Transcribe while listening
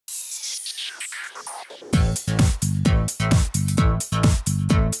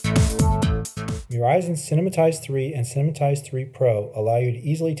Miraizon's Cinematize 3 and Cinematize 3 Pro allow you to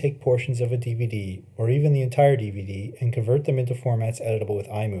easily take portions of a DVD, or even the entire DVD, and convert them into formats editable with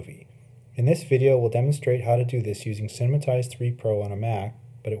iMovie. In this video, we'll demonstrate how to do this using Cinematize 3 Pro on a Mac,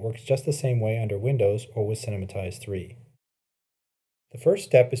 but it works just the same way under Windows or with Cinematize 3. The first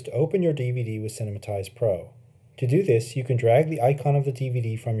step is to open your DVD with Cinematize Pro. To do this, you can drag the icon of the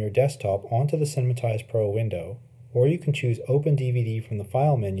DVD from your desktop onto the Cinematize Pro window, or you can choose Open DVD from the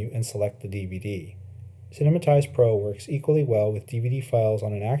File menu and select the DVD. Cinematize Pro works equally well with DVD files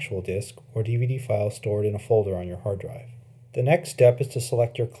on an actual disk or DVD files stored in a folder on your hard drive. The next step is to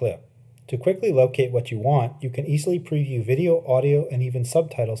select your clip. To quickly locate what you want, you can easily preview video, audio, and even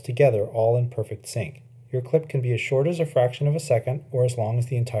subtitles together, all in perfect sync. Your clip can be as short as a fraction of a second or as long as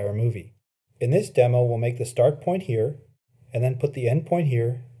the entire movie. In this demo, we'll make the start point here and then put the end point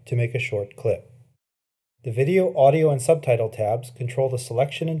here to make a short clip. The Video, Audio, and Subtitle tabs control the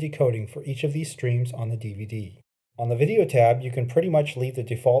selection and decoding for each of these streams on the DVD. On the Video tab, you can pretty much leave the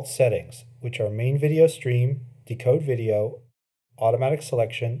default settings, which are Main Video Stream, Decode Video, Automatic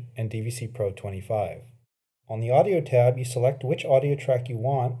Selection, and DVC Pro 25. On the Audio tab, you select which audio track you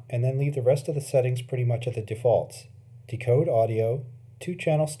want and then leave the rest of the settings pretty much at the defaults: Decode Audio,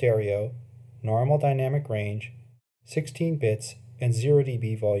 2-channel stereo, normal dynamic range, 16 bits, and 0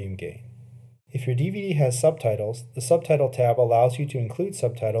 dB volume gain. If your DVD has subtitles, the Subtitle tab allows you to include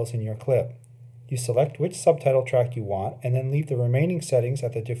subtitles in your clip. You select which subtitle track you want and then leave the remaining settings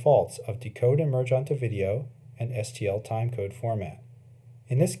at the defaults of Decode and Merge onto Video and STL timecode format.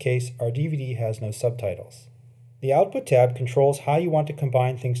 In this case, our DVD has no subtitles. The Output tab controls how you want to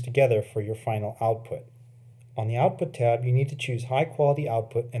combine things together for your final output. On the Output tab, you need to choose High Quality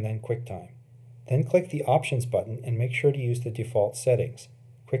Output and then QuickTime. Then click the Options button and make sure to use the default settings.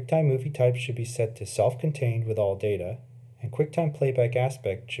 QuickTime movie type should be set to self-contained with all data, and QuickTime playback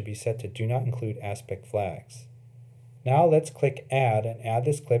aspect should be set to do not include aspect flags. Now let's click Add and add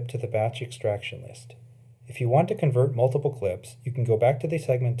this clip to the batch extraction list. If you want to convert multiple clips, you can go back to the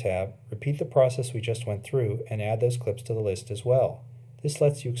Segment tab, repeat the process we just went through, and add those clips to the list as well. This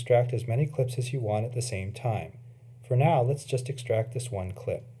lets you extract as many clips as you want at the same time. For now, let's just extract this one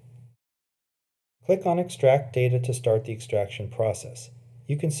clip. Click on Extract Data to start the extraction process.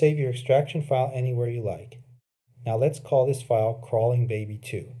 You can save your extraction file anywhere you like. Now let's call this file Crawling Baby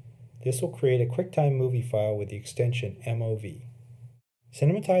 2. This will create a QuickTime movie file with the extension MOV.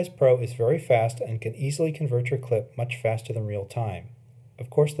 Cinematize Pro is very fast and can easily convert your clip much faster than real time. Of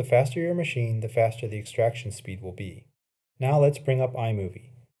course, the faster your machine, the faster the extraction speed will be. Now let's bring up iMovie.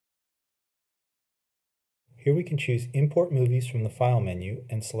 Here we can choose Import Movies from the File menu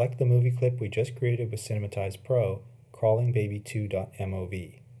and select the movie clip we just created with Cinematize Pro,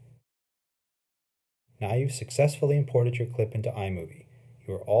 crawlingbaby2.mov. Now you've successfully imported your clip into iMovie.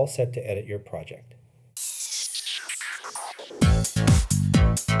 You are all set to edit your project.